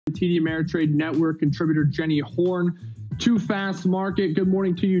TD Ameritrade Network contributor Jenny Horn. Too Fast Market. Good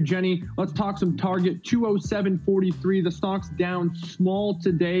morning to you, Jenny. Let's talk some Target. 207.43. The stock's down small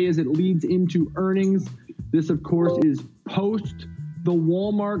today as it leads into earnings. This, of course, is post the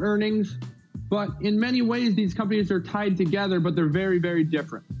Walmart earnings. But in many ways, these companies are tied together, but they're very, very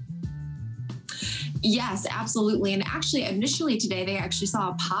different. Yes, absolutely. And actually, initially today, they actually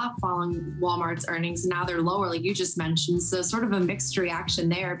saw a pop following Walmart's earnings. And now they're lower, like you just mentioned. So sort of a mixed reaction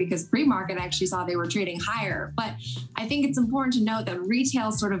there, because pre-market actually saw they were trading higher. But I think it's important to note that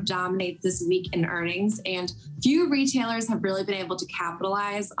retail sort of dominates this week in earnings. And few retailers have really been able to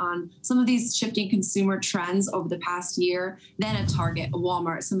capitalize on some of these shifting consumer trends over the past year than a Target, a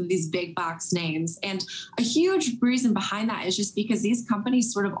Walmart, some of these big box names. And a huge reason behind that is just because these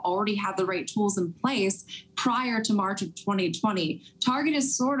companies sort of already had the right tools in place prior to March of 2020. Target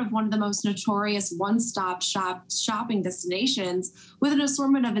is sort of one of the most notorious one-stop shopping destinations with an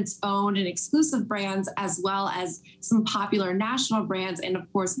assortment of its own and exclusive brands, as well as some popular national brands, and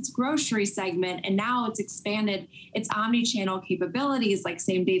of course its grocery segment. And now it's expanded its omnichannel capabilities like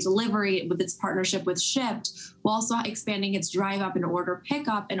same-day delivery with its partnership with Shipt, while also expanding its drive up and order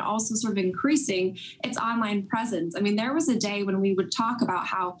pickup, and also sort of increasing its online presence. I mean, there was a day when we would talk about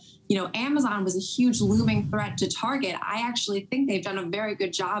how, Amazon was a huge looming threat to Target. I actually think they've done a very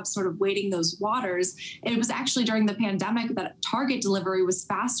good job sort of wading those waters. And it was actually during the pandemic that Target delivery was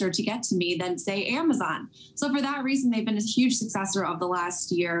faster to get to me than, say, Amazon. So for that reason, they've been a huge successor of the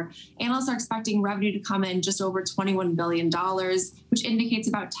last year. Analysts are expecting revenue to come in just over $21 billion, which indicates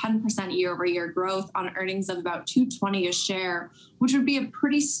about 10% year-over-year growth on earnings of about $2.20 a share, which would be a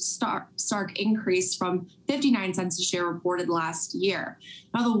pretty stark increase from 59 cents a share reported last year.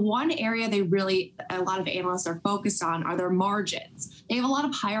 Now, the one area a lot of analysts are focused on are their margins. They have a lot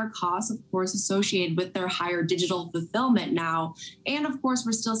of higher costs, of course, associated with their higher digital fulfillment now. And of course,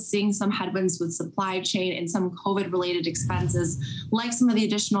 we're still seeing some headwinds with supply chain and some COVID-related expenses, like some of the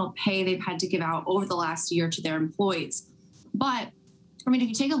additional pay they've had to give out over the last year to their employees. But if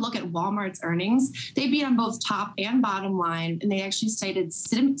you take a look at Walmart's earnings, they beat on both top and bottom line, and they actually cited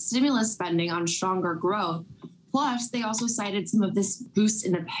stimulus spending on stronger growth. Plus, they also cited some of this boost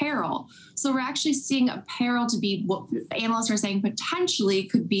in apparel. So we're actually seeing apparel to be what analysts are saying potentially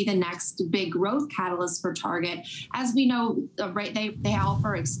could be the next big growth catalyst for Target. As we know, right, they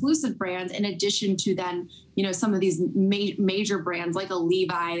offer exclusive brands in addition to then, some of these major brands like a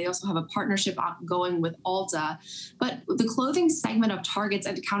Levi. They also have a partnership going with Ulta. But the clothing segment of Target's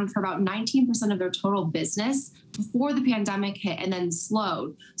accounted for about 19% of their total business before the pandemic hit and then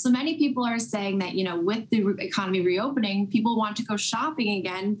slowed. So many people are saying that, with the economy reopening, people want to go shopping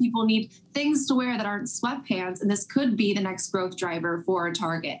again. People need things to wear that aren't sweatpants, and this could be the next growth driver for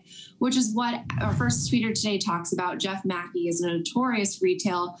Target, which is what our first tweeter today talks about. Jeff Mackey is a notorious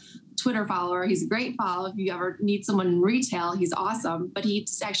retail Twitter follower. He's a great follow. If you ever need someone in retail, he's awesome. But he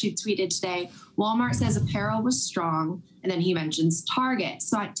actually tweeted today, Walmart says apparel was strong, and then he mentions Target.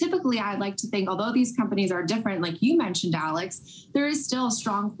 So typically I'd like to think, although these companies are different, like you mentioned, Alex, there is still a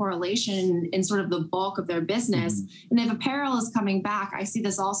strong correlation in sort of the bulk of their business. And if apparel is coming back, I see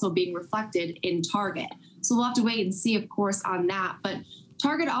this also being reflected in Target. So we'll have to wait and see, of course, on that. But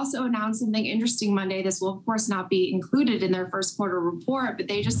Target also announced something interesting Monday. This will, of course, not be included in their first quarter report, but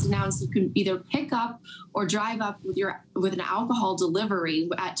they just announced you can either pick up or drive up with an alcohol delivery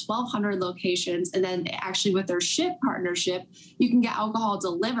at 1,200 locations. And then actually with their Shipt partnership, you can get alcohol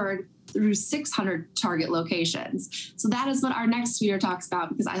delivered through 600 Target locations. So that is what our next tweeter talks about,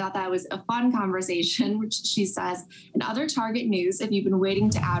 because I thought that was a fun conversation, which she says, in other Target news, if you've been waiting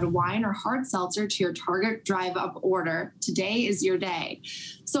to add wine or hard seltzer to your Target drive-up order, today is your day.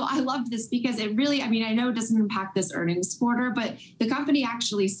 So I love this because it really, I know it doesn't impact this earnings quarter, but the company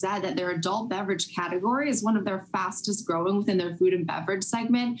actually said that their adult beverage category is one of their fastest growing within their food and beverage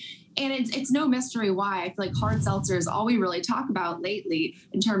segment. And it's no mystery why. I feel like hard seltzer is all we really talk about lately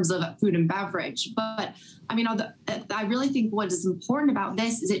in terms of food and beverage. But I really think what is important about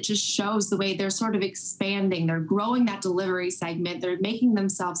this is it just shows the way they're sort of expanding. They're growing that delivery segment. They're making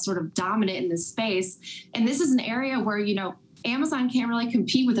themselves sort of dominant in this space. And this is an area where, Amazon can't really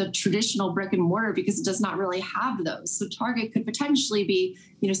compete with a traditional brick and mortar because it does not really have those. So Target could potentially be,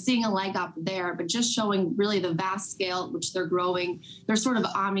 seeing a leg up there, but just showing really the vast scale at which they're growing. Their sort of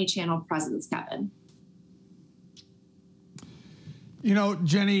omni-channel presence, Kevin.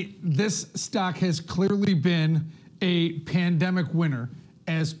 Jenny, this stock has clearly been a pandemic winner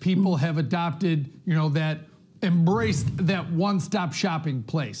as people have adopted, that embraced that one-stop shopping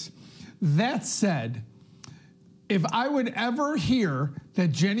place. That said, if I would ever hear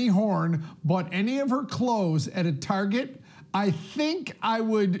that Jenny Horn bought any of her clothes at a Target, I think I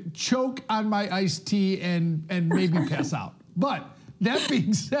would choke on my iced tea and maybe pass out. But that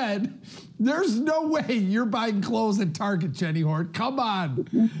being said, there's no way you're buying clothes at Target, Jenny Horn. Come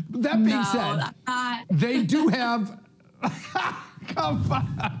on. That being said, they do have. Come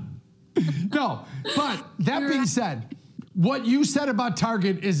on. No, but that being said, what you said about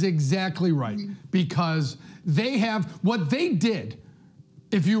Target is exactly right, because they have what they did,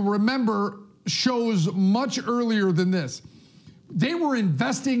 if you remember, shows much earlier than this. They were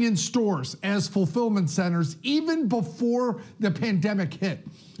investing in stores as fulfillment centers even before the pandemic hit.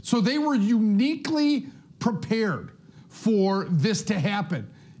 So they were uniquely prepared for this to happen.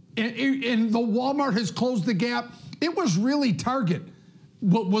 And the Walmart has closed the gap. It was really Target,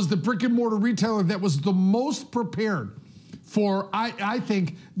 what was the brick and mortar retailer that was the most prepared for, I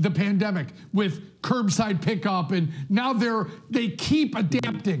think, the pandemic, with curbside pickup, and now they keep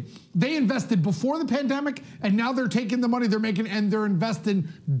adapting. They invested before the pandemic, and now they're taking the money they're making and they're investing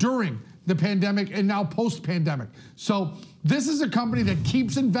during the pandemic and now post-pandemic. So this is a company that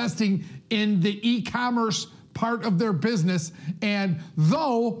keeps investing in the e-commerce part of their business, and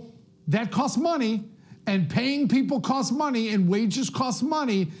though that costs money, and paying people costs money, and wages cost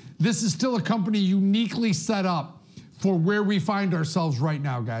money, this is still a company uniquely set up for where we find ourselves right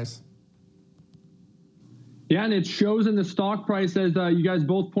now, guys. Yeah, and it shows in the stock price, as you guys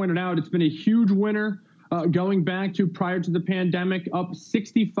both pointed out. It's been a huge winner going back to prior to the pandemic, up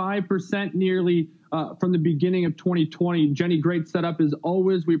 65% nearly from the beginning of 2020. Jenny, great setup as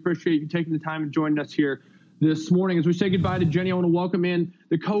always. We appreciate you taking the time and joining us here this morning. As we say goodbye to Jenny, I want to welcome in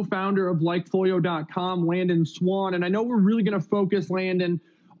the co-founder of LikeFolio.com, Landon Swan. And I know we're really going to focus, Landon,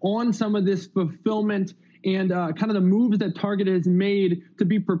 on some of this fulfillment and kind of the moves that Target has made to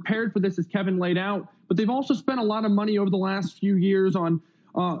be prepared for this, as Kevin laid out. But they've also spent a lot of money over the last few years on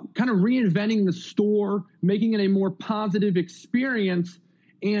kind of reinventing the store, making it a more positive experience.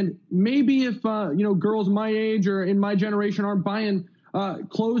 And maybe if, girls my age or in my generation aren't buying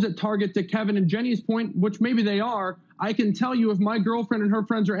clothes at Target, to Kevin and Jenny's point, which maybe they are, I can tell you, if my girlfriend and her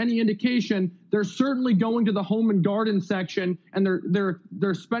friends are any indication, they're certainly going to the home and garden section, and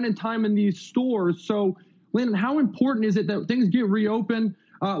they're spending time in these stores. So, Landon, how important is it that things get reopened?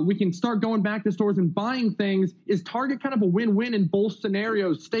 We can start going back to stores and buying things. Is Target kind of a win-win in both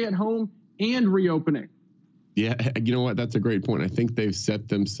scenarios, stay at home and reopening? Yeah, you know what? That's a great point. I think they've set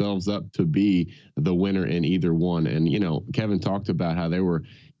themselves up to be the winner in either one. And, Kevin talked about how they were,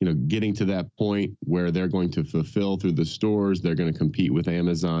 getting to that point where they're going to fulfill through the stores. They're going to compete with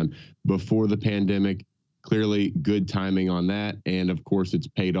Amazon before the pandemic. Clearly good timing on that. And of course, it's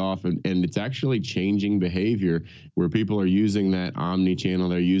paid off, and it's actually changing behavior where people are using that omni-channel.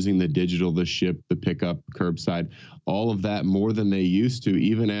 They're using the digital, the ship, the pickup, curbside, all of that more than they used to,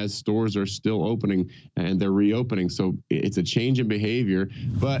 even as stores are still opening and they're reopening. So it's a change in behavior.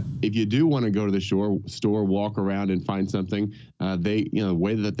 But if you do want to go to the store, walk around and find something, the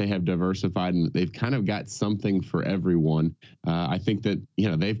way that they have diversified, and they've kind of got something for everyone. I think that,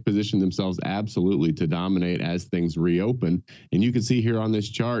 they've positioned themselves absolutely to dominate as things reopen. And you can see here on this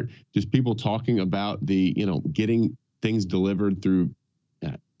chart, just people talking about the, getting things delivered through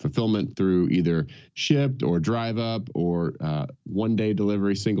fulfillment through either shipped or drive up or one-day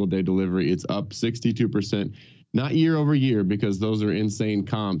delivery, single-day delivery. It's up 62%. Not year over year, because those are insane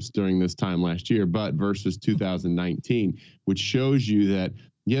comps during this time last year, but versus 2019, which shows you that,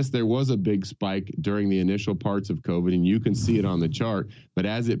 yes, there was a big spike during the initial parts of COVID, and you can see it on the chart. But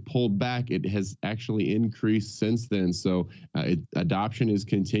as it pulled back, it has actually increased since then. So adoption is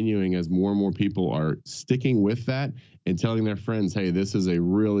continuing as more and more people are sticking with that and telling their friends, hey, this is a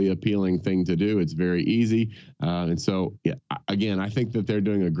really appealing thing to do. It's very easy. And so, yeah, again, I think that they're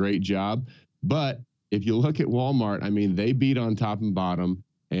doing a great job. But if you look at Walmart, I mean, they beat on top and bottom,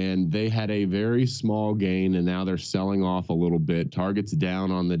 and they had a very small gain, and now they're selling off a little bit. Target's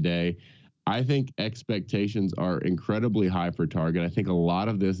down on the day. I think expectations are incredibly high for Target. I think a lot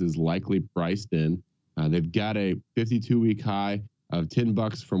of this is likely priced in. They've got a 52-week high of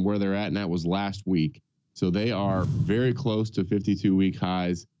 $10 from where they're at, and that was last week. So they are very close to 52-week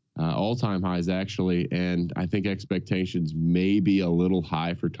highs, all-time highs, actually. And I think expectations may be a little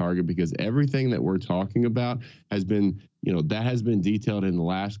high for Target, because everything that we're talking about has been, that has been detailed in the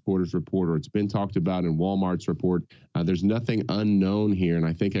last quarter's report, or it's been talked about in Walmart's report. There's nothing unknown here, and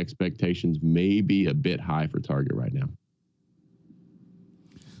I think expectations may be a bit high for Target right now.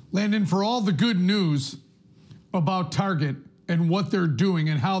 Landon, for all the good news about Target and what they're doing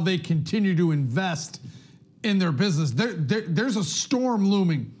and how they continue to invest in their business, there's a storm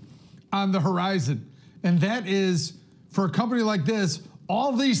looming on the horizon. And that is, for a company like this,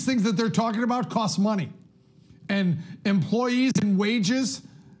 all these things that they're talking about cost money. And employees and wages,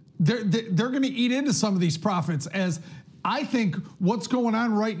 they're going to eat into some of these profits, as I think what's going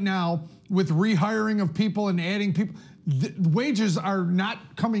on right now with rehiring of people and adding people, the wages are not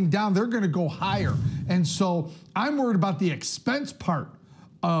coming down. They're going to go higher. And so I'm worried about the expense part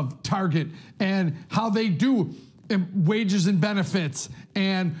of Target and how they do wages and benefits.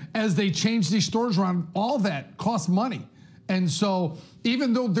 And as they change these stores around, all that costs money. And so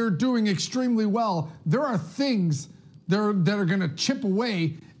even though they're doing extremely well, there are things that are going to chip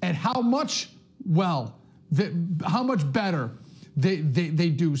away at how much how much better they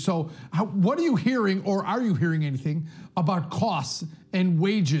do. So what are you hearing, or are you hearing anything about costs and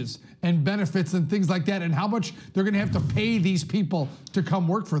wages and benefits and things like that, and how much they're going to have to pay these people to come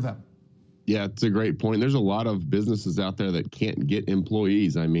work for them? Yeah, it's a great point. There's a lot of businesses out there that can't get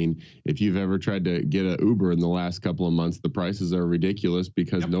employees. I mean, if you've ever tried to get an Uber in the last couple of months, the prices are ridiculous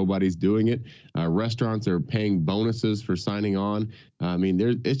because nobody's doing it. Restaurants are paying bonuses for signing on. I mean,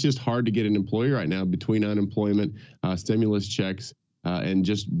 it's just hard to get an employee right now between unemployment, stimulus checks, and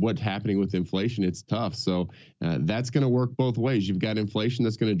just what's happening with inflation. It's tough. So that's going to work both ways. You've got inflation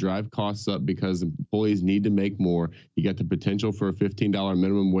that's going to drive costs up because employees need to make more. You got the potential for a $15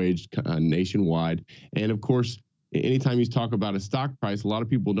 minimum wage nationwide. And of course, anytime you talk about a stock price, a lot of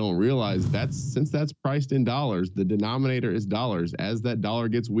people don't realize since that's priced in dollars, the denominator is dollars. As that dollar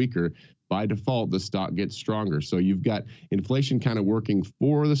gets weaker, by default, the stock gets stronger. So you've got inflation kind of working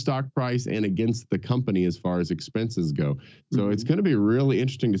for the stock price and against the company as far as expenses go. So it's going to be really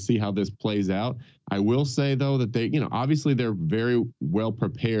interesting to see how this plays out. I will say, though, that they, obviously they're very well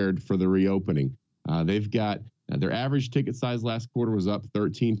prepared for the reopening. They've got their average ticket size last quarter was up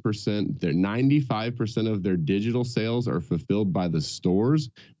 13%. Their 95% of their digital sales are fulfilled by the stores,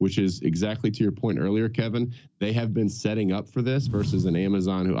 which is exactly to your point earlier, Kevin. They have been setting up for this versus an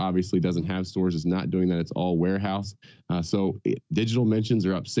Amazon, who obviously doesn't have stores, is not doing that. It's all warehouse. So digital mentions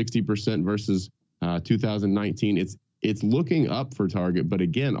are up 60% versus 2019. It's looking up for Target, but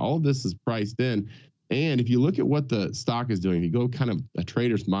again, all of this is priced in. And if you look at what the stock is doing, if you go kind of a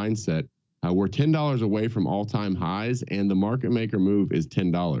trader's mindset, we're $10 away from all-time highs, and the market maker move is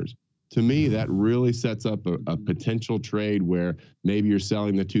 $10. To me, that really sets up a potential trade where maybe you're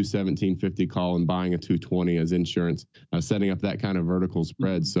selling the 217.50 call and buying a 220 as insurance, setting up that kind of vertical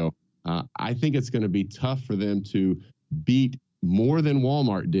spread. So I think it's going to be tough for them to beat more than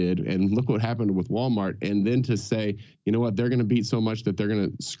Walmart did. And look what happened with Walmart. And then to say, you know what, they're going to beat so much that they're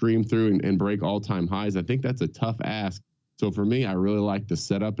going to scream through and break all-time highs. I think that's a tough ask. So for me, I really like the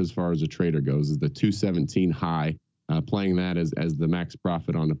setup as far as a trader goes, is the 217 high, playing that as the max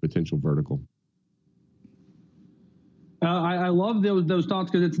profit on a potential vertical. I love those thoughts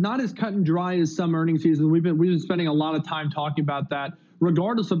because it's not as cut and dry as some earnings season. We've been spending a lot of time talking about that,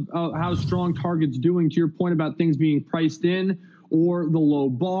 regardless of how strong Target's doing. To your point about things being priced in or the low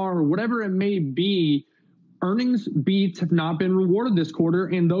bar or whatever it may be, earnings beats have not been rewarded this quarter,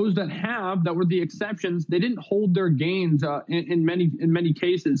 and those that have, that were the exceptions, they didn't hold their gains in many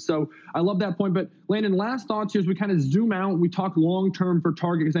cases. So I love that point. But Landon, last thoughts here as we kind of zoom out, we talk long term for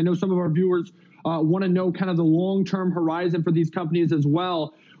Target, because I know some of our viewers want to know kind of the long term horizon for these companies as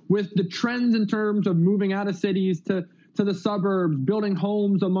well. With the trends in terms of moving out of cities to the suburbs, building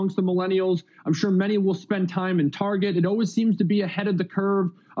homes amongst the millennials, I'm sure many will spend time in Target. It always seems to be ahead of the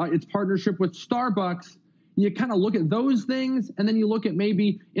curve. Its partnership with Starbucks. You kind of look at those things, and then you look at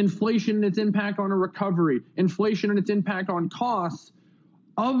maybe inflation and its impact on a recovery, inflation and its impact on costs.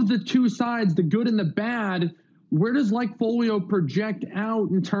 Of the two sides, the good and the bad, where does LikeFolio project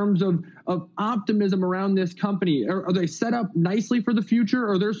out in terms of optimism around this company? Are they set up nicely for the future,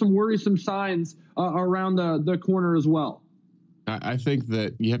 or are there some worrisome signs around the corner as well? I think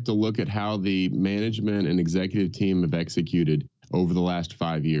that you have to look at how the management and executive team have executed over the last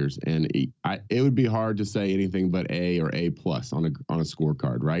 5 years. And it would be hard to say anything but A or A+ on a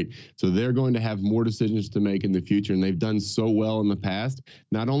scorecard, right? So they're going to have more decisions to make in the future, and they've done so well in the past.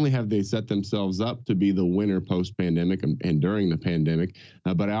 Not only have they set themselves up to be the winner post-pandemic and during the pandemic,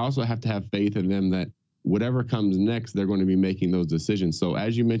 but I also have to have faith in them that whatever comes next, they're going to be making those decisions. So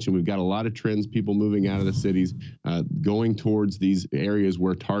as you mentioned, we've got a lot of trends, people moving out of the cities, going towards these areas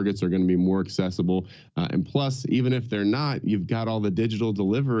where targets are going to be more accessible. And plus, even if they're not, you've got all the digital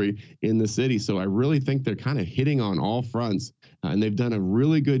delivery in the city. So I really think they're kind of hitting on all fronts. And they've done a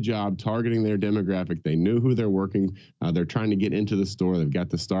really good job targeting their demographic. They knew who they're working. They're trying to get into the store. They've got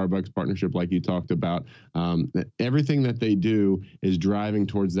the Starbucks partnership, like you talked about. Everything that they do is driving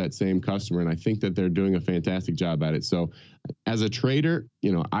towards that same customer. And I think that they're doing a fantastic job at it. So as a trader,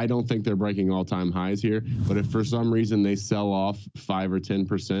 I don't think they're breaking all-time highs here. But if for some reason they sell off 5 or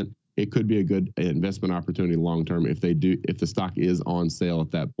 10%, it could be a good investment opportunity long term if the stock is on sale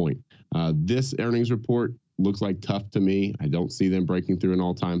at that point. This earnings report looks like tough to me. I don't see them breaking through an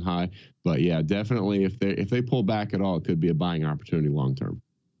all-time high, but yeah, definitely if they pull back at all, it could be a buying opportunity long term.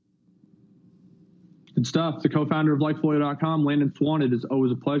 Good stuff. The co-founder of LikeFolio.com, Landon Swan. It is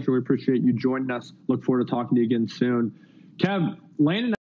always a pleasure. We appreciate you joining us. Look forward to talking to you again soon. Kev, Landon